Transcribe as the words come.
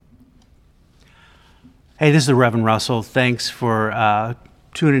Hey, this is the Reverend Russell. Thanks for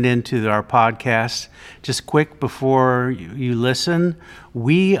tuning in to our podcast. Just quick before you listen,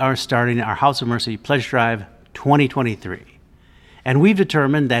 we are starting our House of Mercy Pledge Drive 2023. And we've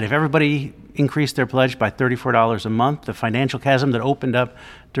determined that if everybody increased their pledge by $34 a month, the financial chasm that opened up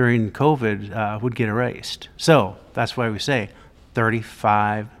during COVID would get erased. So that's why we say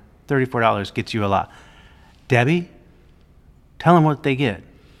 $34 gets you a lot. Debbie, tell them what they get.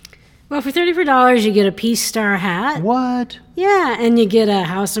 Well, for $34, you get a Peace Star hat. What? Yeah, and you get a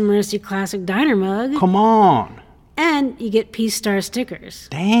House of Mercy Classic Diner mug. Come on. And you get Peace Star stickers.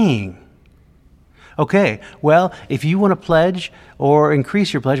 Dang. Okay, well, if you want to pledge or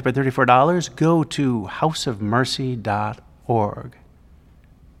increase your pledge by $34, go to houseofmercy.org.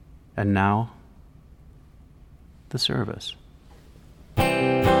 And now, the service.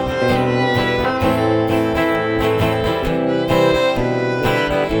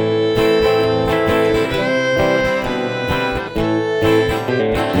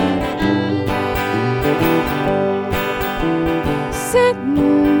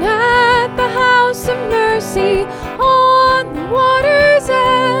 Sitting at the House of Mercy on the water's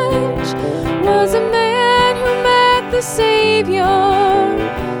edge was a man who met the Savior,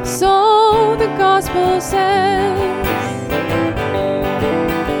 so the gospel says.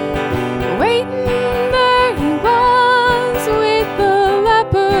 Waiting there he was with the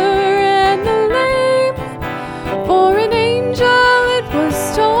leper and the lame, for an angel it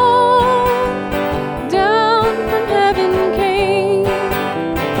was told down from heaven came.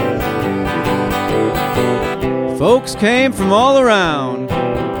 Folks came from all around,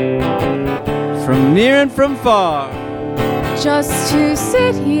 from near and from far, just to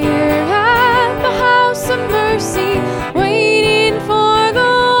sit here at the House of Mercy, waiting for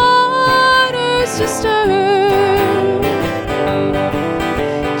the waters to stir.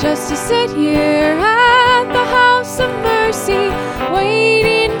 Just to sit here at the House of Mercy,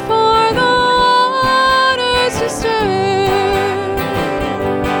 waiting for the waters to stir.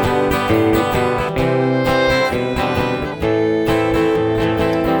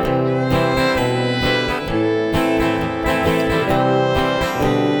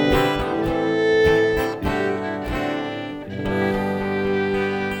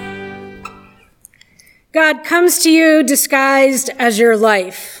 God comes to you disguised as your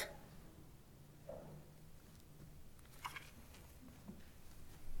life.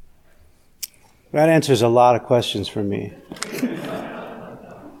 That answers a lot of questions for me.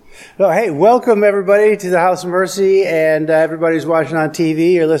 So, hey, welcome everybody to the House of Mercy, and everybody's watching on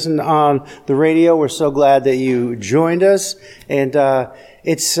TV or listening on the radio. We're so glad that you joined us, and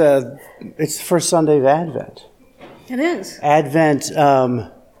it's the first Sunday of Advent. It is. Advent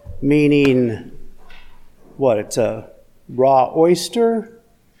meaning what? It's a raw oyster?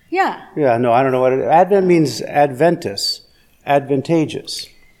 Yeah. Yeah, no, I don't know what it. Advent means adventus, advantageous.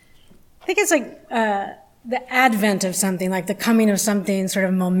 I think it's like the advent of something, like the coming of something sort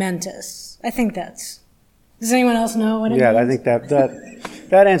of momentous. I think that's. Does anyone else know what it means? Yeah, I think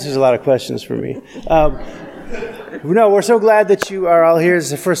that answers a lot of questions for me. No, we're so glad that you are all here. It's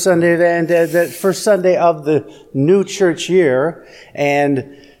the first Sunday the first Sunday of the new church year,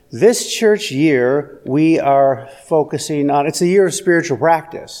 and this church year we are focusing on. It's a year of spiritual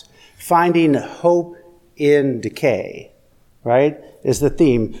practice, finding hope in decay. Right, is the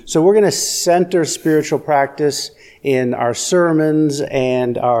theme. So we're going to center spiritual practice in our sermons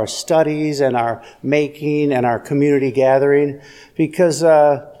and our studies and our making and our community gathering, because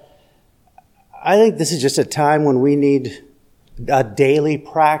I think this is just a time when we need a daily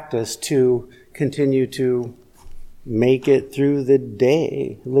practice to continue to make it through the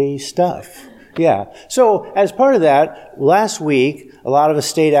daily stuff. Yeah. So as part of that, last week, a lot of us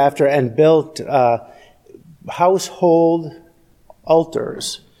stayed after and built household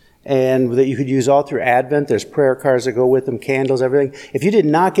altars, and that you could use all through Advent. There's prayer cards that go with them, candles, everything. If you did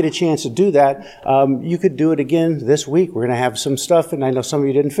not get a chance to do that, you could do it again this week. We're going to have some stuff, and I know some of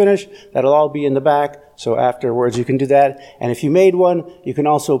you didn't finish. That'll all be in the back, so afterwards you can do that. And if you made one, you can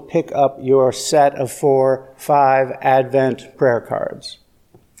also pick up your set of 4, 5 Advent prayer cards.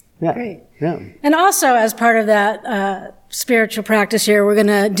 Yeah. Great. Yeah. And also, as part of that spiritual practice here, we're going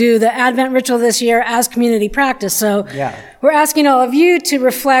to do the Advent ritual this year as community practice. So we're asking all of you to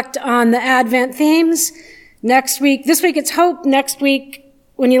reflect on the Advent themes. This week it's hope. Next week,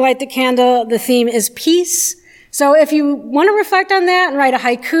 when you light the candle, the theme is peace. So if you want to reflect on that and write a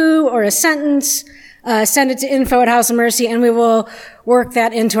haiku or a sentence, send it to info@houseofmercy, and we will work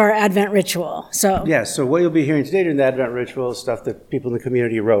that into our Advent ritual. So what you'll be hearing today during the Advent ritual is stuff that people in the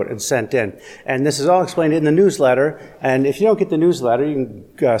community wrote and sent in. And this is all explained in the newsletter. And if you don't get the newsletter, you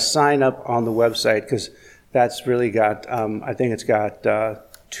can sign up on the website, because That's really got, I think it's got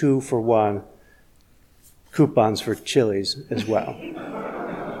 2-for-1 coupons for Chili's as well.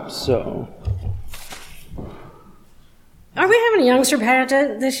 So. Are we having a youngster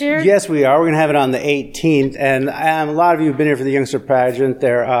pageant this year? Yes, we are. We're going to have it on the 18th. And a lot of you have been here for the youngster pageant.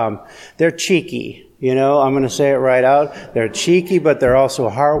 They're cheeky. You know, I'm going to say it right out. They're cheeky, but they're also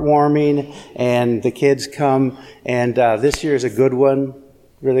heartwarming. And the kids come. And this year is a good one,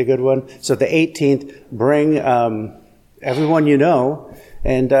 really good one. So the 18th, bring everyone you know.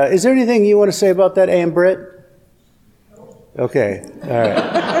 And is there anything you want to say about that, Ann Britt? Okay, all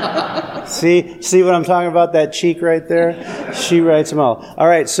right. See what I'm talking about, that cheek right there? She writes them all. All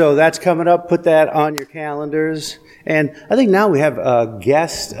right, so that's coming up. Put that on your calendars. And I think now we have a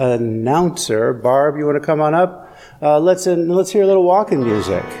guest announcer. Barb, you want to come on up? Let's hear a little walking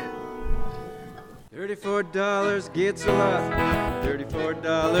music. $34 gets a lot.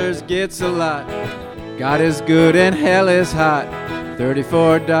 $34 gets a lot. God is good and hell is hot.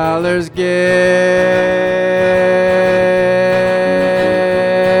 $34 gets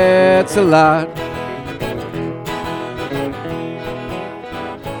a lot.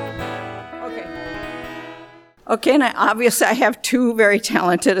 Okay, and obviously I have two very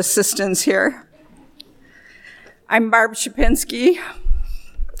talented assistants here. I'm Barb Shapinski,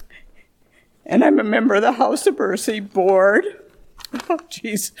 and I'm a member of the House of Mercy board. Oh,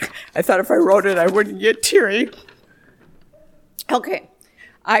 geez. I thought if I wrote it, I wouldn't get teary. Okay,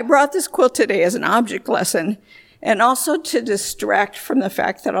 I brought this quilt today as an object lesson and also to distract from the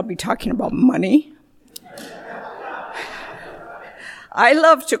fact that I'll be talking about money. I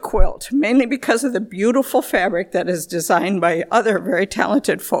love to quilt, mainly because of the beautiful fabric that is designed by other very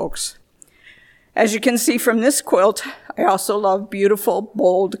talented folks. As you can see from this quilt, I also love beautiful,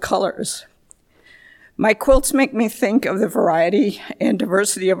 bold colors. My quilts make me think of the variety and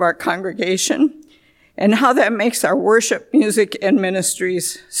diversity of our congregation and how that makes our worship, music, and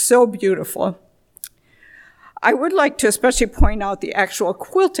ministries so beautiful. I would like to especially point out the actual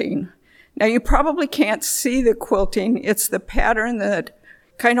quilting. Now, you probably can't see the quilting. It's the pattern that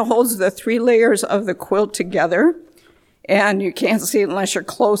kind of holds the 3 layers of the quilt together, and you can't see it unless you're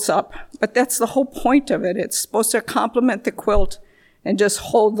close up. But that's the whole point of it. It's supposed to complement the quilt and just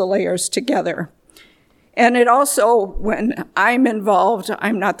hold the layers together. And it also, when I'm involved,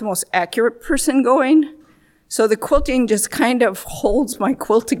 I'm not the most accurate person going. So the quilting just kind of holds my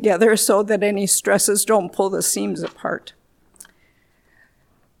quilt together so that any stresses don't pull the seams apart.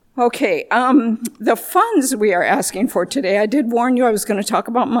 Okay, the funds we are asking for today, I did warn you I was going to talk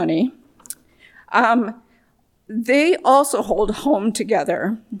about money. They also hold Home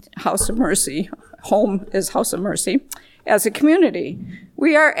together, House of Mercy. Home is House of Mercy. As a community,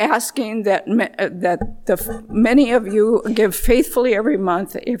 we are asking that many of you give faithfully every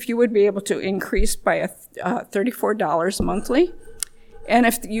month if you would be able to increase by $34 monthly. And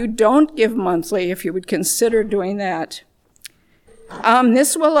if you don't give monthly, if you would consider doing that.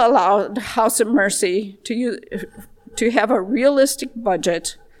 This will allow House of Mercy to have a realistic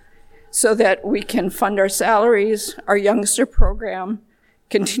budget so that we can fund our salaries, our youngster program,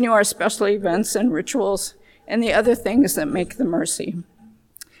 continue our special events and rituals, and the other things that make the Mercy.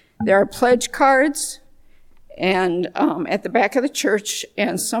 There are pledge cards and at the back of the church,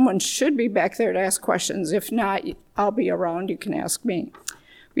 and someone should be back there to ask questions. If not, I'll be around. You can ask me.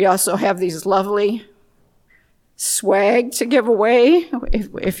 We also have these lovely swag to give away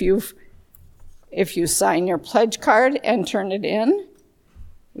if you sign your pledge card and turn it in.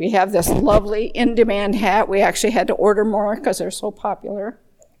 We have this lovely in-demand hat. We actually had to order more because they're so popular.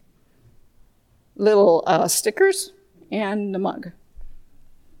 Little stickers and the mug.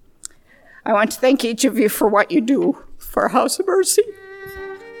 I want to thank each of you for what you do for House of Mercy.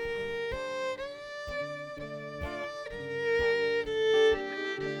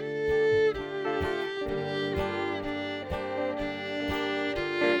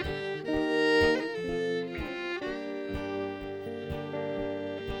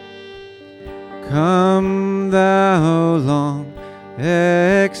 Come thou long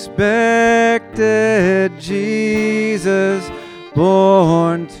expected Jesus,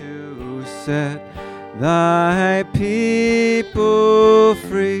 born to set thy people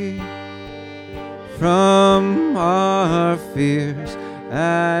free from our fears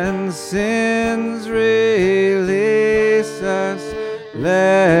and sins. Release us,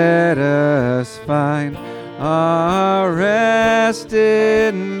 let us find our rest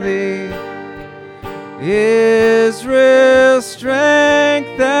in thee. Israel's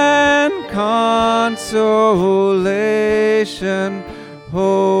strength and consolation,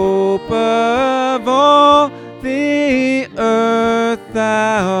 hope of all the earth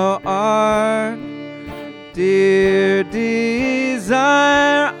thou art, dear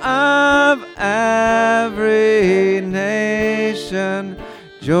desire of every nation,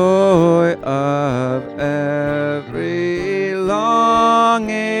 joy of every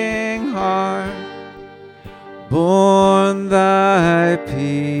longing heart. Born thy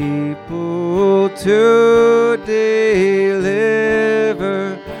people to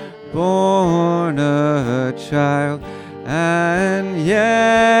deliver, born a child and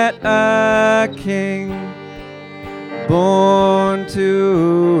yet a king, born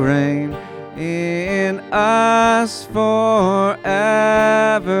to reign in us forever.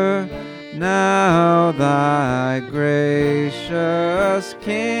 Now thy gracious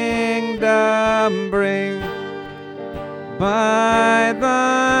kingdom bring, by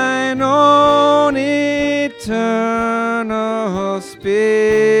thine own eternal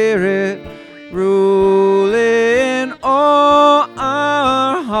Spirit, rule in all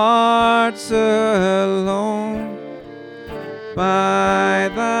our hearts alone.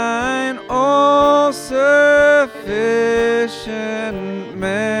 By thine all-sufficient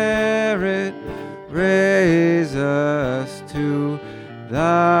merit, raise us to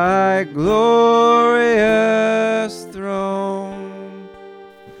thy glorious throne.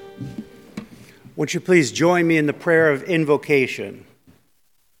 Won't you please join me in the prayer of invocation?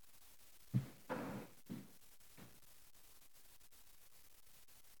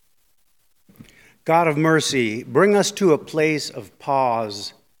 God of mercy, bring us to a place of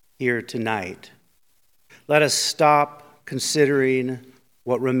pause here tonight. Let us stop considering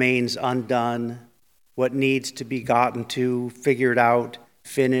what remains undone, what needs to be gotten to, figured out,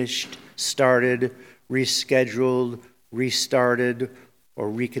 finished, started, rescheduled, restarted, or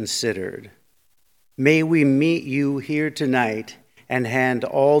reconsidered. May we meet you here tonight and hand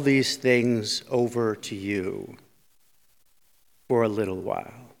all these things over to you for a little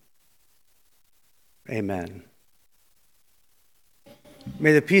while. Amen.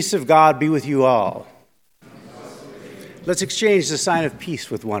 May the peace of God be with you all. Let's exchange the sign of peace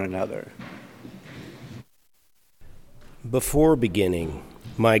with one another. Before beginning,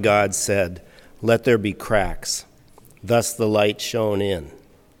 my God said, "Let there be cracks." Thus the light shone in.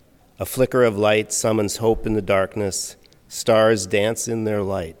 A flicker of light summons hope in the darkness. Stars dance in their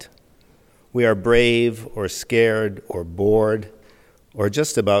light. We are brave or scared or bored or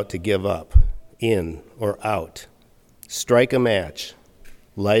just about to give up, in or out. Strike a match,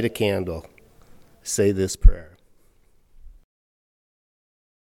 light a candle, say this prayer.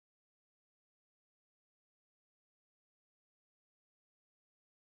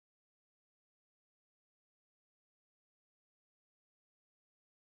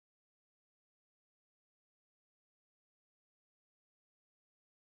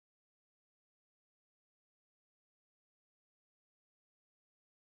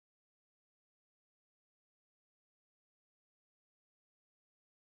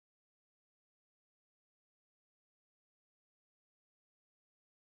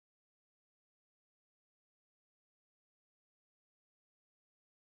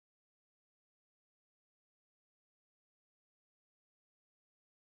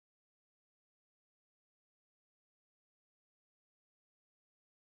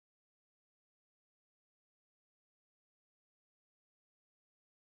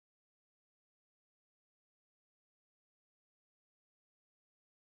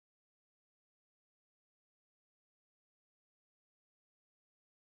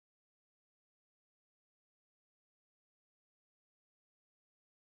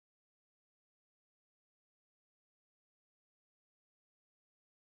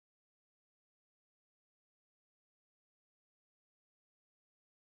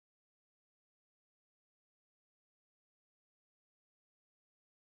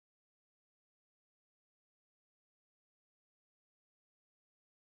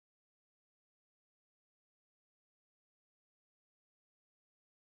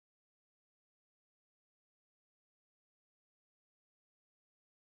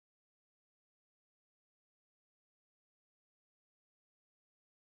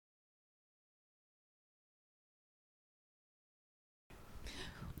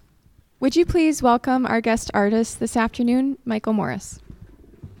 Would you please welcome our guest artist this afternoon, Michael Morris.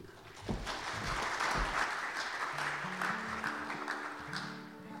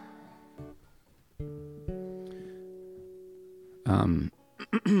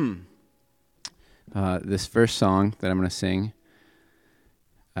 This first song that I'm going to sing,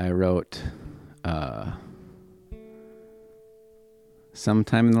 I wrote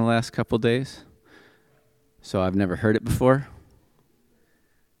sometime in the last couple days. So I've never heard it before.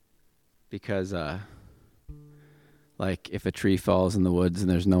 Because, like, if a tree falls in the woods and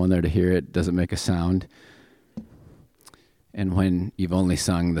there's no one there to hear it, it doesn't make a sound. And when you've only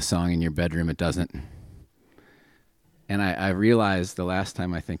sung the song in your bedroom, it doesn't. And I realized the last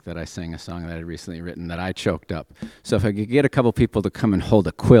time I think that I sang a song that I'd recently written that I choked up. So if I could get a couple people to come and hold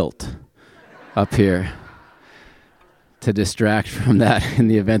a quilt up here to distract from that in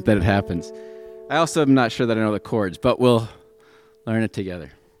the event that it happens. I also am not sure that I know the chords, but we'll learn it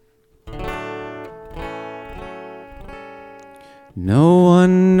together. No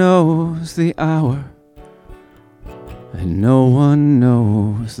one knows the hour, and no one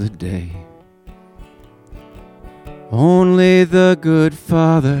knows the day. Only the good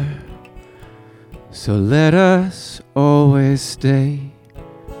Father, so let us always stay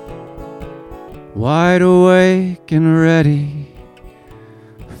wide awake and ready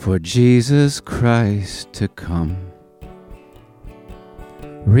for Jesus Christ to come.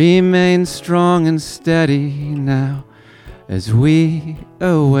 Remain strong and steady now as we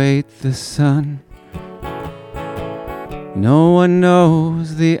await the sun. No one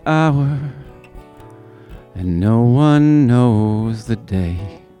knows the hour, and no one knows the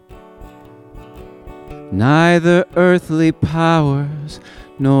day. Neither earthly powers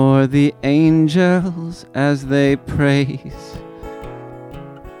nor the angels as they praise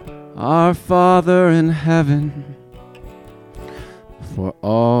our Father in heaven for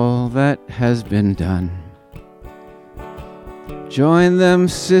all that has been done. Join them,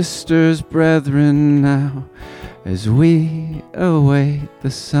 sisters, brethren, now as we await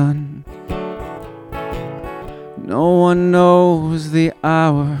the Son. No one knows the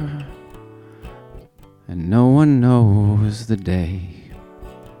hour, and no one knows the day.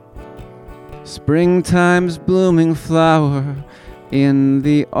 Springtime's blooming flower in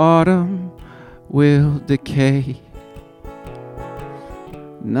the autumn will decay.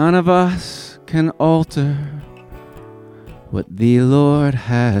 None of us can alter what the Lord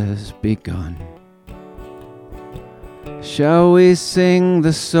has begun. Shall we sing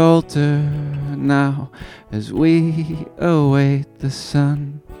the Psalter now as we await the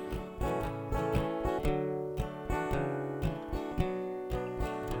Son?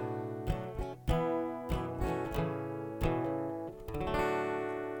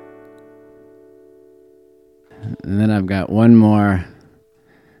 And then I've got one more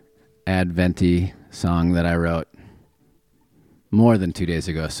Advent-y song that I wrote more than 2 days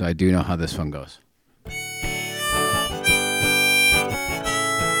ago, so I do know how this one goes.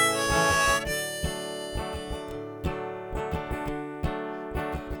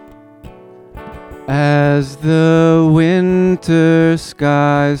 As the winter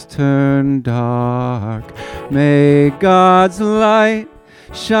skies turn dark, may God's light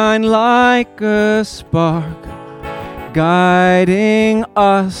shine like a spark, guiding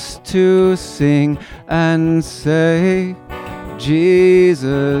us to sing and say,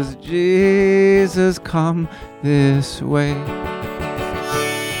 Jesus, Jesus, come this way.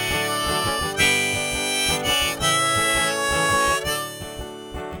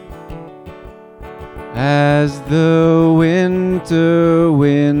 As the winter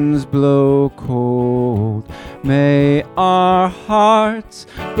winds blow cold, may our hearts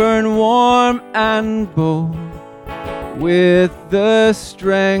burn warm and bold, with the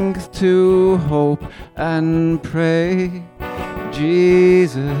strength to hope and pray.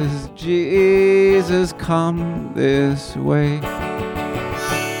 Jesus, Jesus, come this way.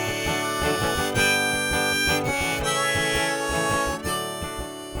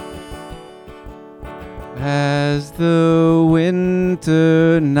 As the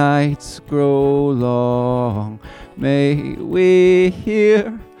winter nights grow long, may we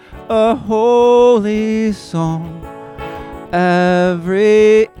hear a holy song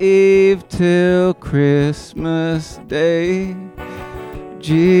every eve till Christmas Day.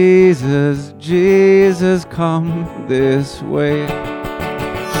 Jesus, Jesus, come this way.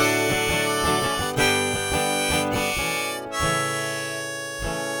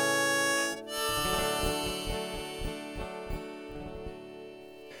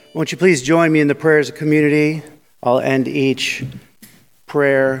 Won't you please join me in the prayers of community? I'll end each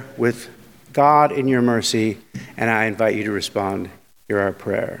prayer with God in your mercy, and I invite you to respond. Hear our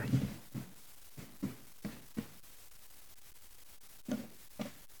prayer.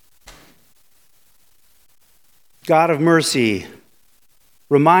 God of mercy,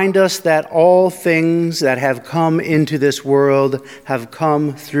 remind us that all things that have come into this world have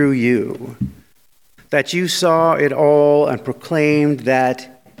come through you, that you saw it all and proclaimed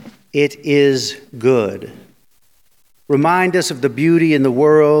that it is good. Remind us of the beauty in the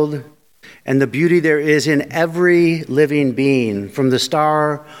world and the beauty there is in every living being, from the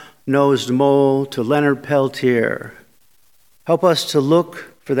star-nosed mole to Leonard Peltier. Help us to look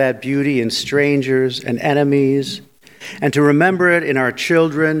for that beauty in strangers and enemies, and to remember it in our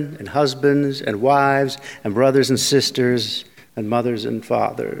children and husbands and wives and brothers and sisters and mothers and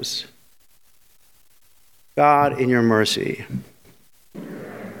fathers. God, in your mercy.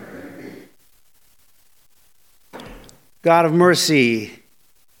 God of mercy,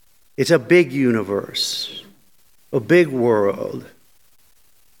 it's a big universe, a big world,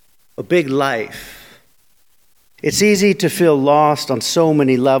 a big life. It's easy to feel lost on so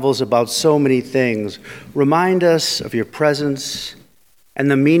many levels about so many things. Remind us of your presence and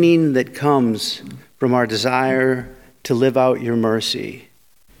the meaning that comes from our desire to live out your mercy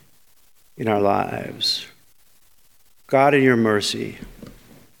in our lives. God, in your mercy.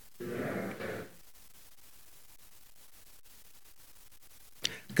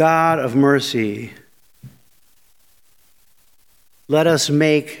 God of mercy, let us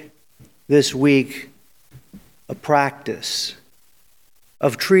make this week a practice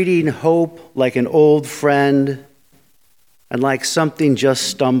of treating hope like an old friend and like something just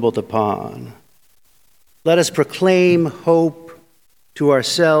stumbled upon. Let us proclaim hope to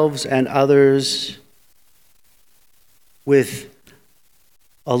ourselves and others with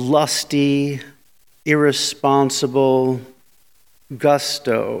a lusty, irresponsible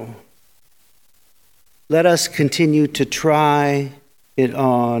gusto. Let us continue to try it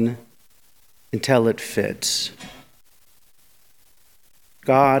on until it fits.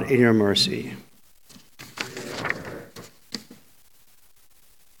 God, in your mercy.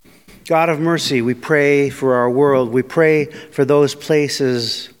 God of mercy, we pray for our world. We pray for those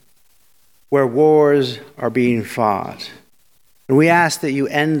places where wars are being fought. And we ask that you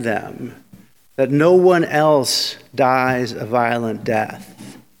end them, that no one else dies a violent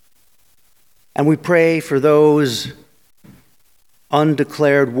death. And we pray for those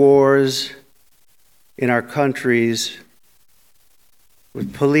undeclared wars in our countries,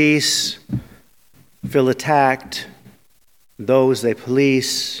 with police feel attacked, those they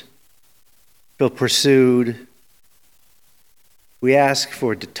police feel pursued. We ask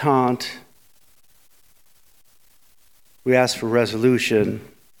for detente. We ask for resolution.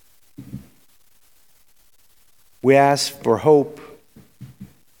 We ask for hope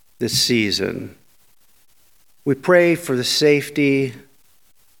this season. We pray for the safety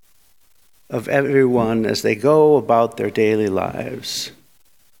of everyone as they go about their daily lives.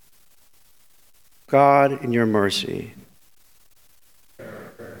 God, in your mercy.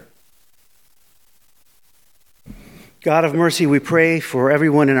 God of mercy, we pray for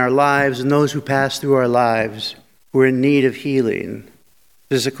everyone in our lives and those who pass through our lives who are in need of healing,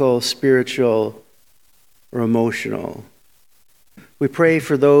 physical, spiritual, or emotional. We pray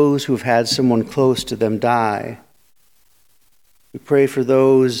for those who have had someone close to them die. We pray for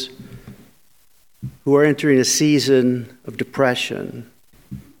those who are entering a season of depression.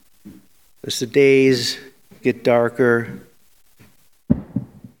 As the days get darker,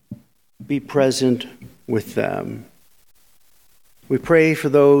 be present with them. We pray for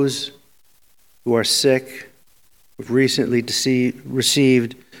those who are sick, who have recently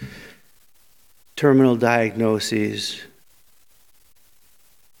received terminal diagnoses.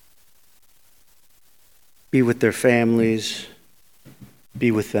 Be with their families.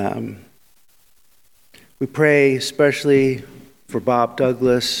 Be with them. We pray especially for Bob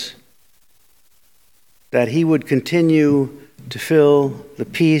Douglas, that he would continue to feel the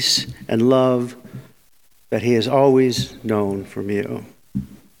peace and love that he has always known from you.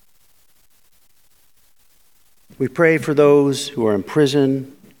 We pray for those who are in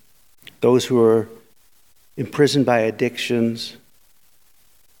prison, those who are imprisoned by addictions.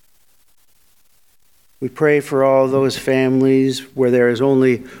 We pray for all those families where there is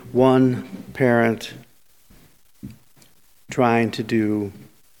only one parent trying to do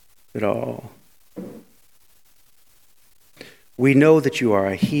it all. We know that you are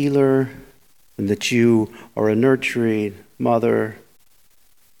a healer and that you are a nurturing mother.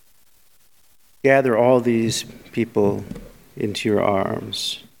 Gather all these people into your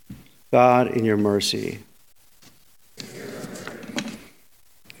arms. God, in your mercy.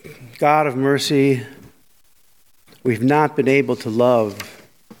 God of mercy, we've not been able to love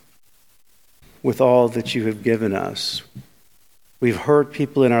with all that you have given us. We've hurt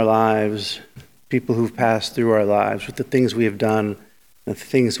people in our lives, people who've passed through our lives with the things we have done and the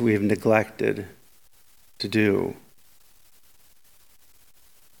things we have neglected to do.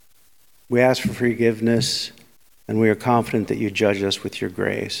 We ask for forgiveness, and we are confident that you judge us with your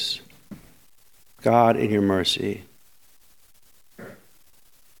grace. God, in your mercy.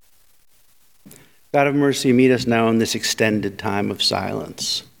 God of mercy, meet us now in this extended time of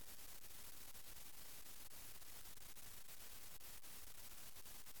silence.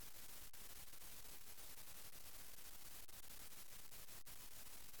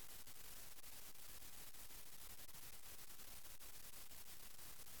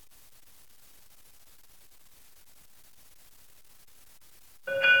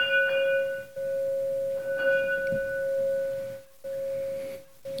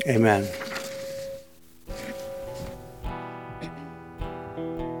 Amen.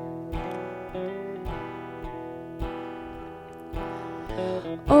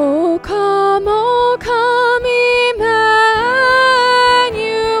 O come,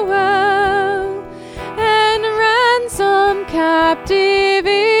 Emmanuel, and ransom captive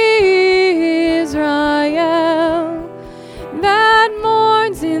Israel that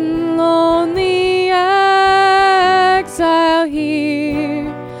mourns in lonely exile here,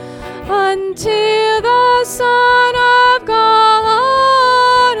 until the Son of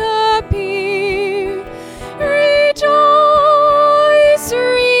God appear. Rejoice,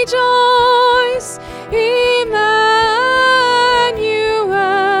 rejoice, Emmanuel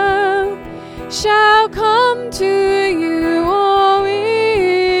shall come to you, O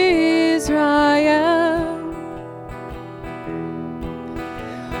Israel.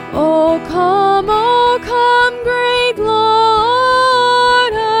 O come, great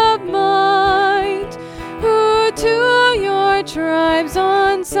Lord of might, who to your tribes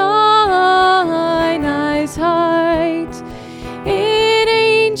on Sinai's height in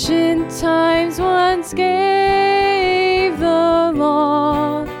ancient times once gave the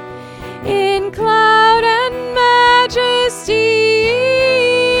law, in cloud and majesty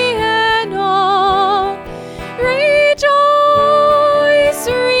and awe. Rejoice,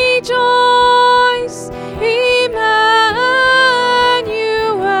 rejoice, Emmanuel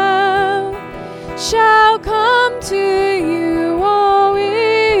shall come to you, O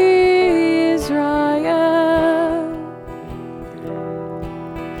Israel.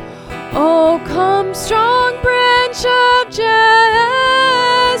 O come, strong branch of Jesse,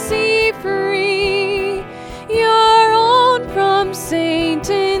 free your own from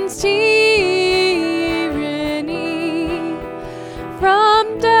Satan's tyranny.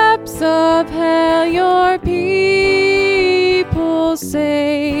 From depths of hell your people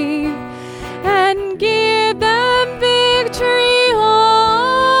save, and give them victory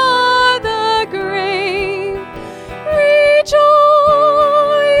o'er the grave.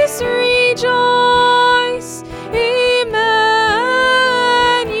 Rejoice, rejoice, Emmanuel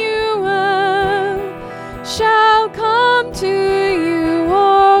shall come to you,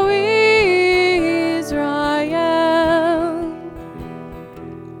 O Israel.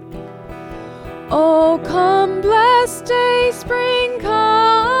 O come, blessed day spring,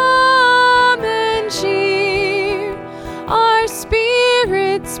 come and cheer our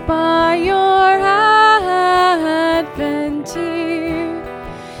spirits by your advent here.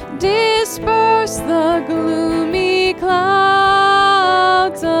 Disperse the gloomy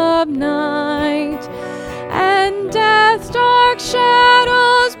clouds of night, and death's dark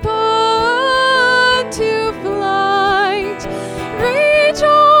shadows put to flight. Rejoice,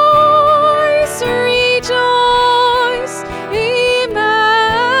 rejoice, Emmanuel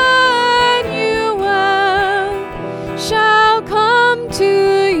shall come to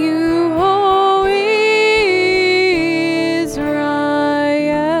you, O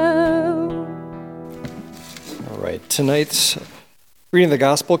Israel. All right, tonight's reading of the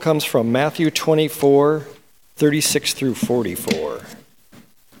gospel comes from Matthew 24, 36 through 44.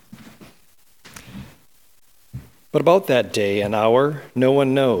 But about that day and hour no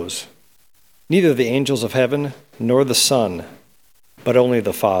one knows, neither the angels of heaven nor the Son, but only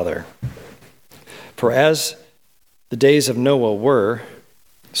the Father. For as the days of Noah were,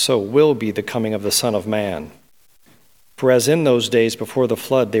 so will be the coming of the Son of Man. For as in those days before the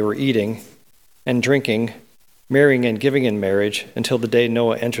flood they were eating and drinking, marrying and giving in marriage, until the day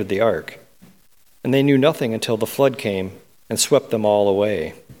Noah entered the ark. And they knew nothing until the flood came and swept them all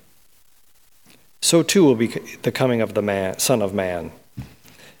away. So too will be the coming of the Son of Man.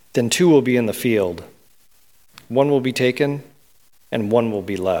 Then two will be in the field. One will be taken, and one will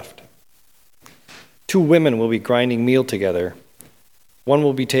be left. Two women will be grinding meal together. One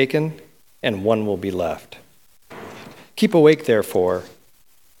will be taken, and one will be left. Keep awake, therefore,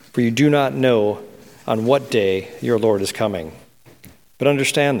 for you do not know on what day your Lord is coming. But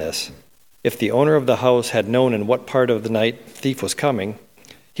understand this, if the owner of the house had known in what part of the night the thief was coming,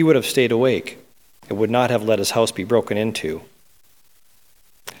 he would have stayed awake and would not have let his house be broken into.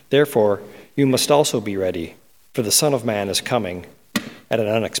 Therefore, you must also be ready, for the Son of Man is coming at an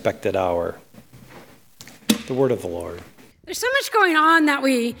unexpected hour. The word of the Lord. There's so much going on that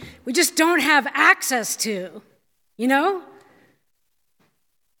we just don't have access to, you know?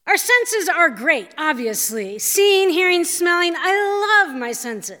 Our senses are great, obviously. Seeing, hearing, smelling, I love my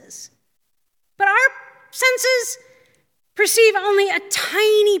senses. But our senses perceive only a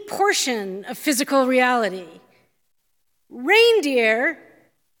tiny portion of physical reality. Reindeer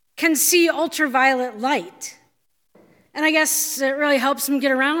can see ultraviolet light. and I guess it really helps them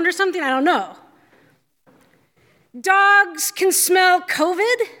get around or something, I don't know. Dogs can smell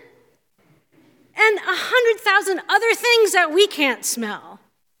COVID, and 100,000 other things that we can't smell.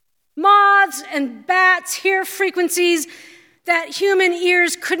 Moths and bats hear frequencies that human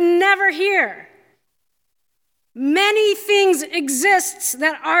ears could never hear. Many things exist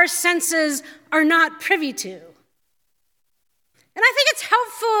that our senses are not privy to. And I think it's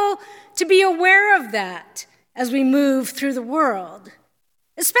helpful to be aware of that as we move through the world,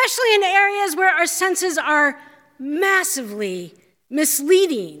 especially in areas where our senses are massively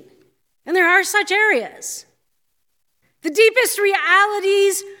misleading. And there are such areas. The deepest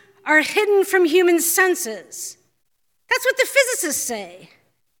realities are hidden from human senses. That's what the physicists say.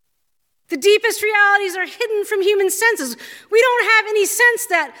 The deepest realities are hidden from human senses. We don't have any sense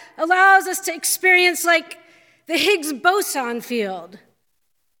that allows us to experience like the Higgs boson field.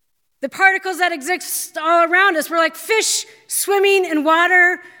 The particles that exist all around us. We're like fish swimming in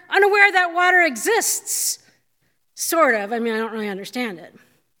water, unaware that water exists. Sort of. I mean, I don't really understand it.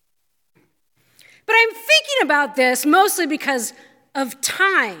 But I'm thinking about this mostly because of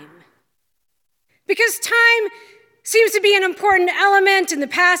time. Because time seems to be an important element in the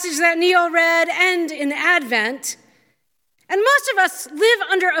passage that Neil read and in Advent. And most of us live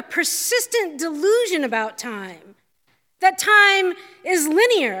under a persistent delusion about time, that time is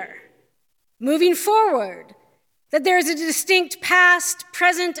linear, moving forward, that there is a distinct past,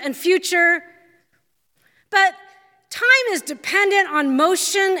 present, and future. But time is dependent on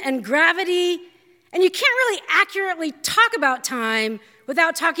motion and gravity, and you can't really accurately talk about time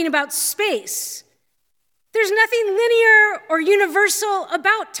without talking about space. There's nothing linear or universal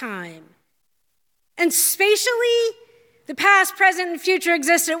about time. And spatially, the past, present, and future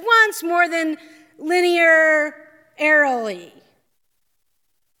exist at once more than linearly.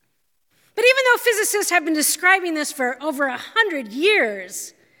 But even though physicists have been describing this for over 100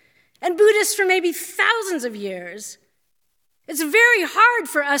 years, and Buddhists for maybe thousands of years, it's very hard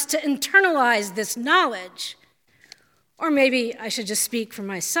for us to internalize this knowledge. Or maybe I should just speak for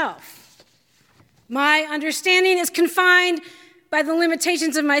myself. My understanding is confined by the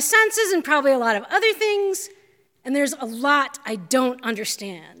limitations of my senses and probably a lot of other things, and there's a lot I don't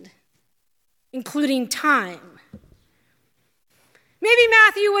understand, including time. Maybe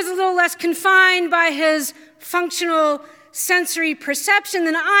Matthew was a little less confined by his functional sensory perception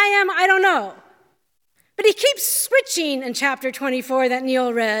than I am, I don't know. But he keeps switching in chapter 24 that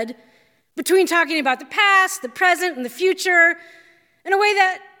Neil read between talking about the past, the present, and the future in a way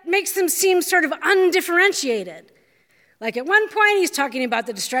that makes them seem sort of undifferentiated. Like at one point, he's talking about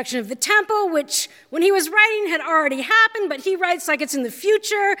the destruction of the temple, which when he was writing had already happened, but he writes like it's in the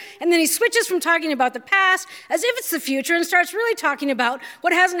future, and then he switches from talking about the past as if it's the future and starts really talking about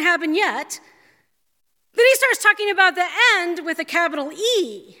what hasn't happened yet. Then he starts talking about the end with a capital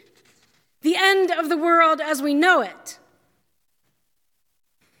E, the end of the world as we know it.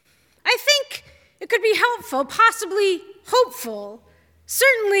 I think it could be helpful, possibly hopeful,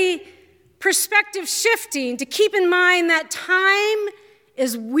 certainly perspective shifting to keep in mind that time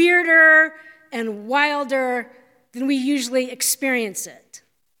is weirder and wilder than we usually experience it.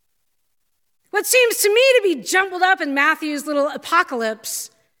 What seems to me to be jumbled up in Matthew's little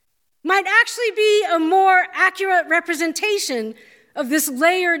apocalypse might actually be a more accurate representation of this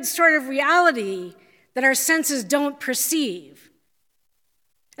layered sort of reality that our senses don't perceive.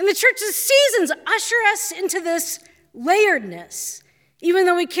 And the church's seasons usher us into this layeredness, even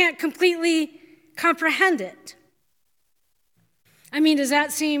though we can't completely comprehend it. I mean, does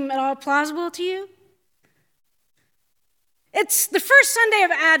that seem at all plausible to you? It's the first Sunday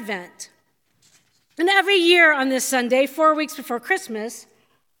of Advent. And every year on this Sunday, 4 weeks before Christmas,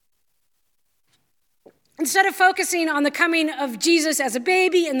 instead of focusing on the coming of Jesus as a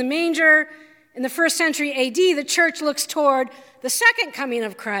baby in the manger in the first century AD, the church looks toward the second coming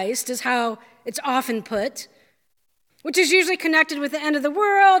of Christ, is how it's often put, which is usually connected with the end of the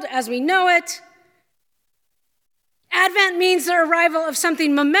world as we know it. Advent means the arrival of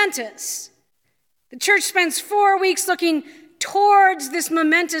something momentous. The church spends 4 weeks looking towards this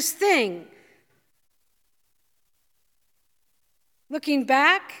momentous thing. Looking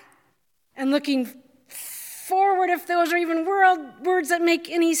back and looking forward, if those are even words that make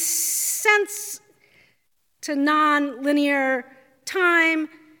any sense to non-linear time,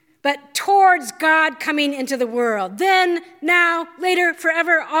 but towards God coming into the world. Then, now, later,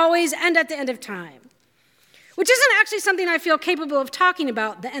 forever, always, and at the end of time. Which isn't actually something I feel capable of talking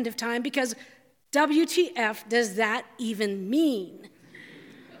about, the end of time, because WTF does that even mean?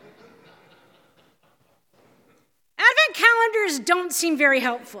 Advent calendars don't seem very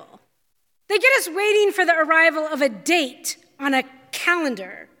helpful. They get us waiting for the arrival of a date on a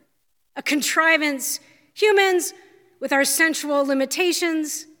calendar, a contrivance humans with our sensual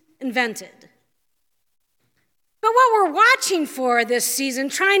limitations invented. But what we're watching for this season,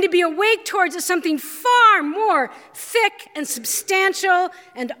 trying to be awake towards, is something far more thick and substantial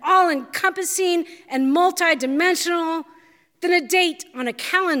and all-encompassing and multidimensional than a date on a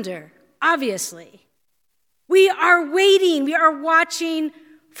calendar, obviously. We are waiting, we are watching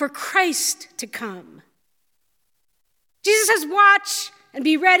for Christ to come. Jesus says, watch and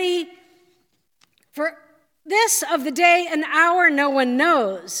be ready, for this of the day and hour no one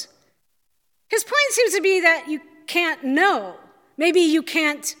knows. His point seems to be that you can't know. Maybe you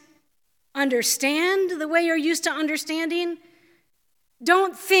can't understand the way you're used to understanding.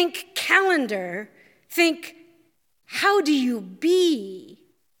 Don't think calendar. Think, how do you be?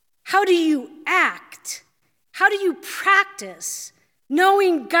 How do you act? How do you practice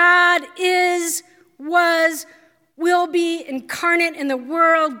knowing God is, was, will be incarnate in the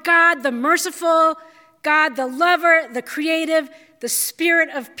world, God the merciful, God the lover, the creative, the spirit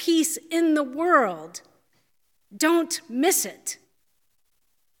of peace in the world? Don't miss it.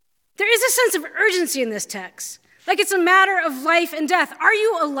 There is a sense of urgency in this text, like it's a matter of life and death. Are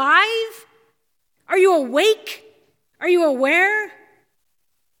you alive? Are you awake? Are you aware?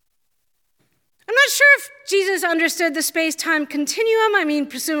 I'm not sure if Jesus understood the space-time continuum. I mean,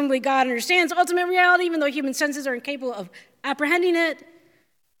 presumably God understands ultimate reality, even though human senses are incapable of apprehending it.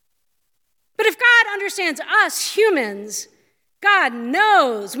 But if God understands us, humans, God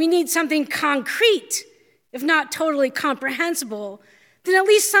knows we need something concrete, if not totally comprehensible, then at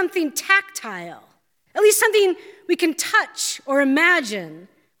least something tactile, at least something we can touch or imagine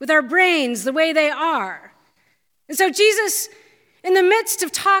with our brains the way they are. And so Jesus, in the midst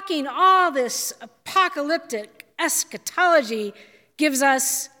of talking all this apocalyptic eschatology, gives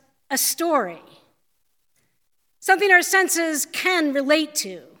us a story, something our senses can relate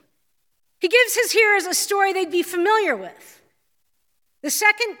to. He gives his hearers a story they'd be familiar with. The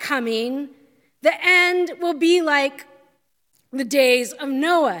second coming, the end will be like the days of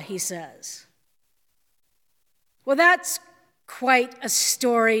Noah, he says. Well, that's quite a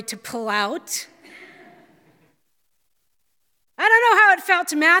story to pull out. I don't know how it felt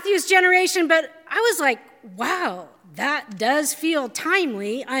to Matthew's generation, but I was like, wow, that does feel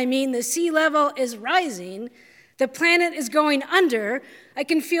timely. I mean, the sea level is rising. The planet is going under. I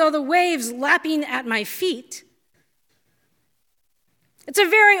can feel the waves lapping at my feet. It's a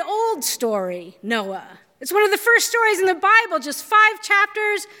very old story, Noah. It's one of the first stories in the Bible, just 5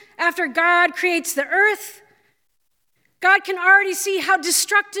 chapters after God creates the earth. God can already see how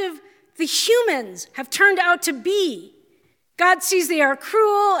destructive the humans have turned out to be. God sees they are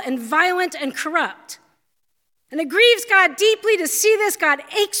cruel and violent and corrupt. And it grieves God deeply to see this. God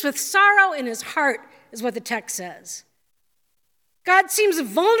aches with sorrow in his heart, is what the text says. God seems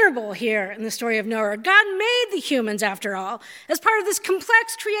vulnerable here in the story of Noah. God made the humans, after all, as part of this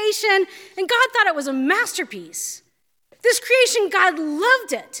complex creation, and God thought it was a masterpiece. This creation, God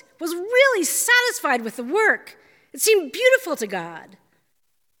loved it, was really satisfied with the work. It seemed beautiful to God.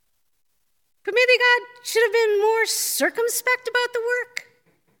 But maybe God should have been more circumspect about the work?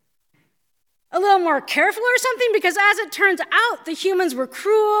 A little more careful or something? Because as it turns out, the humans were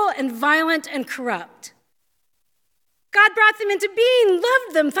cruel and violent and corrupt. God brought them into being,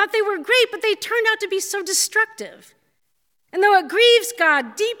 loved them, thought they were great, but they turned out to be so destructive. And though it grieves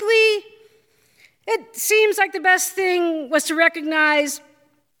God deeply, it seems like the best thing was to recognize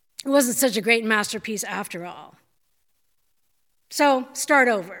it wasn't such a great masterpiece after all. So, start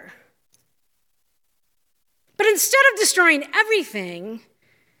over. But instead of destroying everything,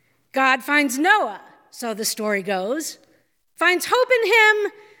 God finds Noah, so the story goes, finds hope in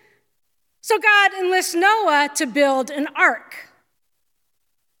him. So God enlists Noah to build an ark,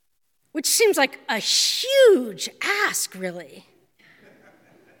 which seems like a huge ask, really,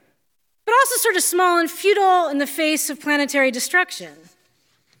 but also sort of small and futile in the face of planetary destruction.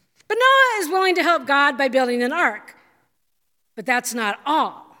 But Noah is willing to help God by building an ark. But that's not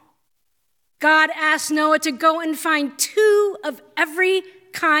all. God asks Noah to go and find 2 of every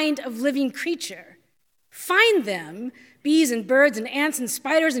kind of living creature. Find them, bees and birds and ants and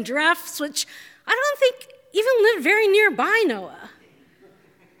spiders and giraffes, which I don't think even lived very nearby Noah.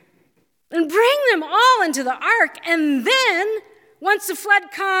 And bring them all into the ark, and then, once the flood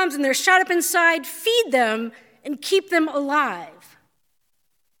comes and they're shut up inside, feed them and keep them alive.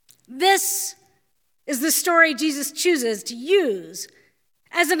 This is the story Jesus chooses to use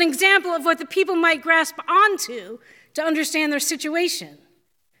as an example of what the people might grasp onto to understand their situation,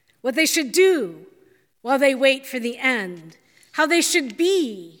 what they should do while they wait for the end, how they should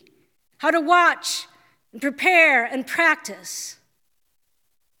be, how to watch and prepare and practice.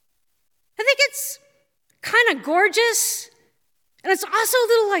 I think it's kind of gorgeous, and it's also a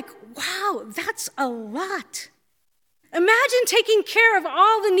little like, wow, that's a lot. Imagine taking care of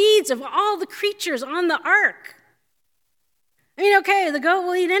all the needs of all the creatures on the ark. I mean, okay, the goat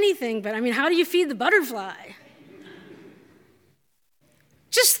will eat anything, but I mean, how do you feed the butterfly?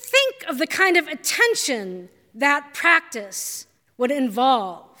 Just think of the kind of attention that practice would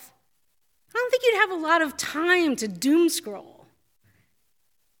involve. I don't think you'd have a lot of time to doom scroll.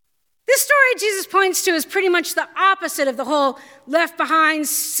 This story Jesus points to is pretty much the opposite of the whole left behind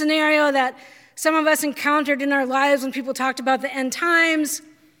scenario that some of us encountered in our lives when people talked about the end times.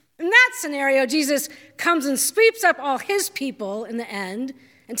 In that scenario, Jesus comes and sweeps up all his people in the end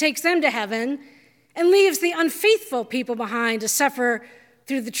and takes them to heaven and leaves the unfaithful people behind to suffer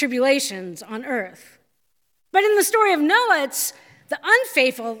through the tribulations on earth. But in the story of Noah, it's the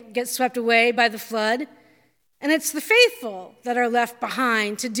unfaithful get swept away by the flood, and it's the faithful that are left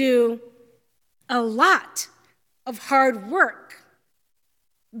behind to do a lot of hard work.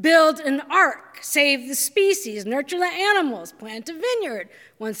 Build an ark, save the species, nurture the animals, plant a vineyard.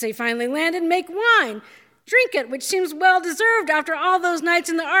 Once they finally landed, make wine, drink it, which seems well-deserved after all those nights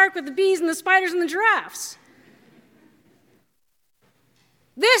in the ark with the bees and the spiders and the giraffes.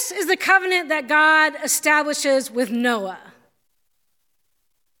 This is the covenant that God establishes with Noah.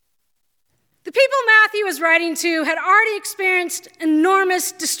 The people Matthew is writing to had already experienced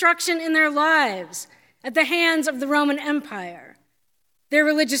enormous destruction in their lives at the hands of the Roman Empire. Their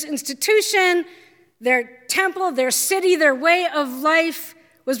religious institution, their temple, their city, their way of life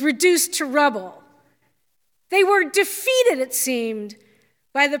was reduced to rubble. They were defeated, it seemed,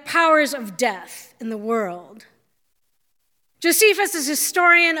 by the powers of death in the world. Josephus, as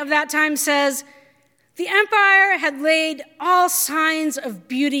historian of that time, says, the empire had laid all signs of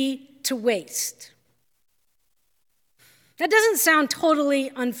beauty to waste. That doesn't sound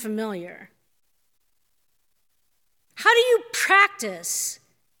totally unfamiliar. How do you practice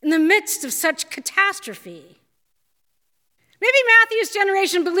in the midst of such catastrophe? Maybe Matthew's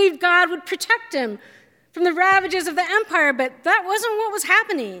generation believed God would protect him from the ravages of the empire, but that wasn't what was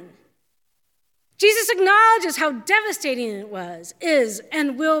happening. Jesus acknowledges how devastating it was, is,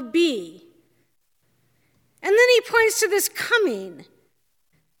 and will be. And then he points to this coming.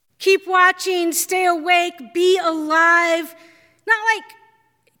 Keep watching, stay awake, be alive. Not like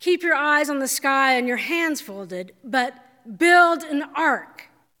keep your eyes on the sky and your hands folded, but build an ark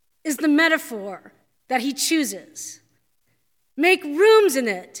is the metaphor that he chooses. Make rooms in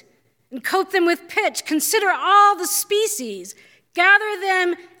it and coat them with pitch. Consider all the species. Gather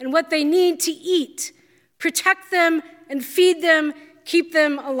them and what they need to eat. Protect them and feed them. Keep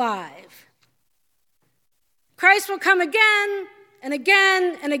them alive. Christ will come again and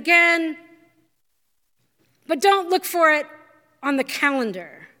again and again, but don't look for it on the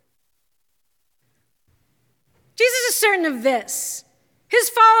calendar. Jesus is certain of this. His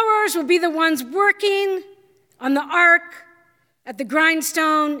followers will be the ones working on the ark, at the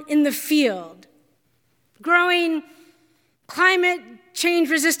grindstone, in the field, growing climate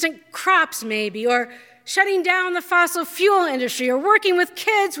change-resistant crops maybe, or shutting down the fossil fuel industry, or working with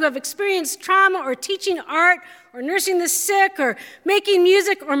kids who have experienced trauma, or teaching art, or nursing the sick, or making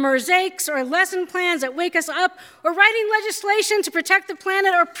music or mosaics, or lesson plans that wake us up, or writing legislation to protect the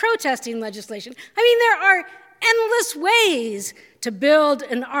planet, or protesting legislation. I mean, there are endless ways to build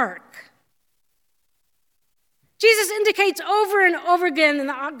an ark. Jesus indicates over and over again in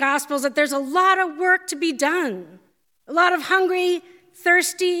the Gospels that there's a lot of work to be done. A lot of hungry,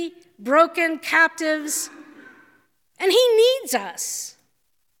 thirsty, broken captives. And he needs us.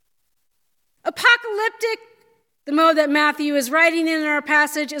 Apocalyptic, the mode that Matthew is writing in our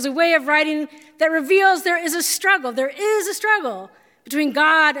passage, is a way of writing that reveals there is a struggle. There is a struggle between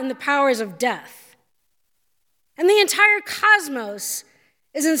God and the powers of death. And the entire cosmos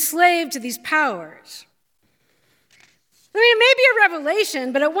is enslaved to these powers. I mean, it may be a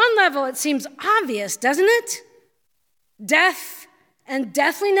revelation, but at one level it seems obvious, doesn't it? Death and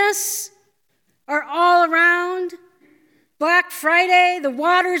deathliness are all around. Black Friday, the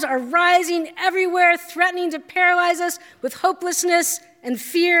waters are rising everywhere, threatening to paralyze us with hopelessness and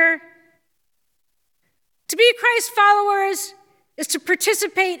fear. To be Christ's followers is to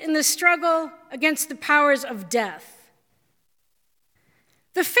participate in the struggle against the powers of death.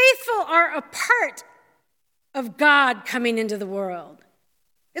 The faithful are a part of God coming into the world.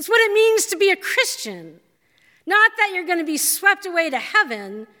 It's what it means to be a Christian. Not that you're going to be swept away to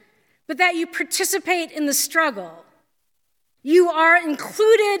heaven, but that you participate in the struggle. You are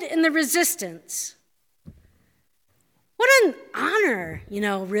included in the resistance. What an honor,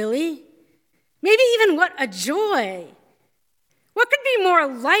 really. Maybe even what a joy. What could be more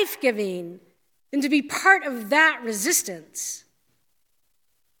life-giving than to be part of that resistance?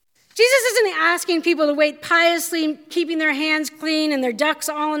 Jesus isn't asking people to wait piously, keeping their hands clean and their ducks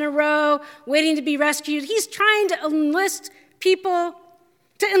all in a row, waiting to be rescued. He's trying to enlist them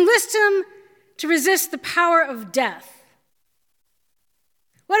to resist the power of death.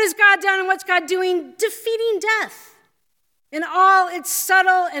 What has God done and what's God doing? Defeating death in all its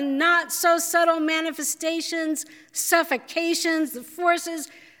subtle and not so subtle manifestations, suffocations, the forces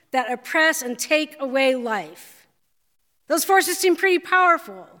that oppress and take away life. Those forces seem pretty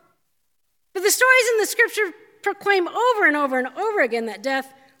powerful. But the stories in the scripture proclaim over and over and over again that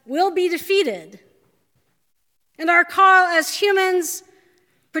death will be defeated. And our call as humans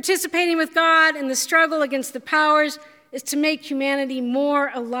participating with God in the struggle against the powers is to make humanity more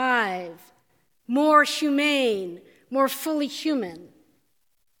alive, more humane, more fully human.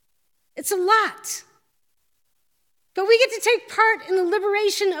 It's a lot. But we get to take part in the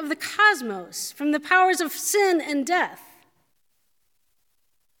liberation of the cosmos from the powers of sin and death.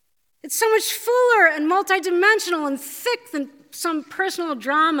 It's so much fuller and multidimensional and thick than some personal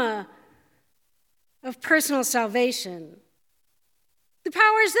drama of personal salvation. The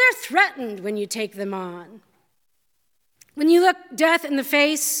powers, they're threatened when you take them on. When you look death in the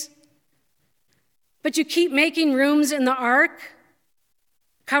face, but you keep making rooms in the ark,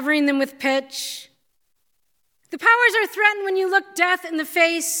 covering them with pitch. The powers are threatened when you look death in the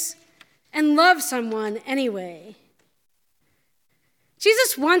face and love someone anyway.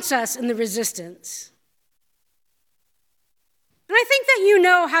 Jesus wants us in the resistance. And I think that you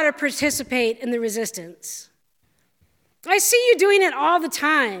know how to participate in the resistance. I see you doing it all the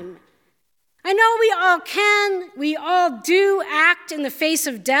time. I know we all do act in the face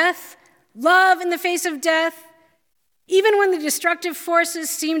of death, love in the face of death, even when the destructive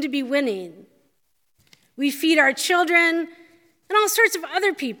forces seem to be winning. We feed our children and all sorts of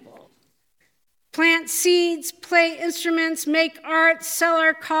other people. Plant seeds, play instruments, make art, sell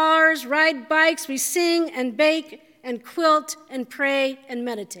our cars, ride bikes. We sing and bake and quilt and pray and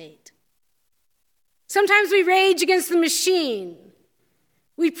meditate. Sometimes we rage against the machine.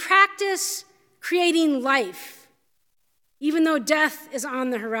 We practice creating life, even though death is on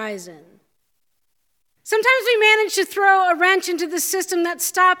the horizon. Sometimes we manage to throw a wrench into the system that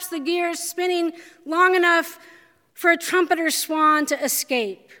stops the gears spinning long enough for a trumpeter swan to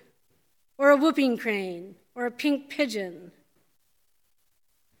escape, or a whooping crane, or a pink pigeon.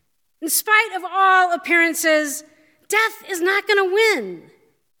 In spite of all appearances, death is not going to win.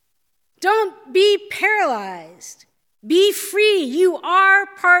 Don't be paralyzed. Be free. You are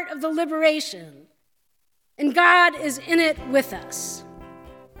part of the liberation, and God is in it with us.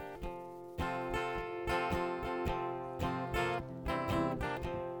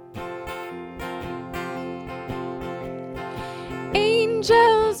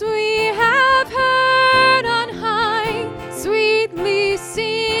 Angels we have heard on high, sweetly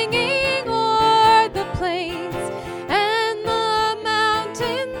singing o'er the plains, and the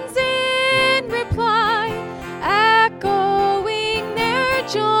mountains in reply, echoing their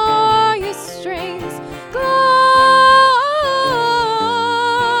joyous strains. Gloria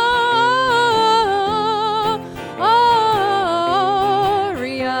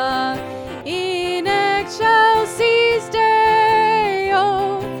in excelsis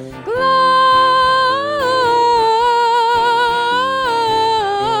Deo. Gloria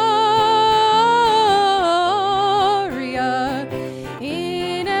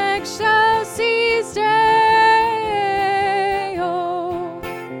in excelsis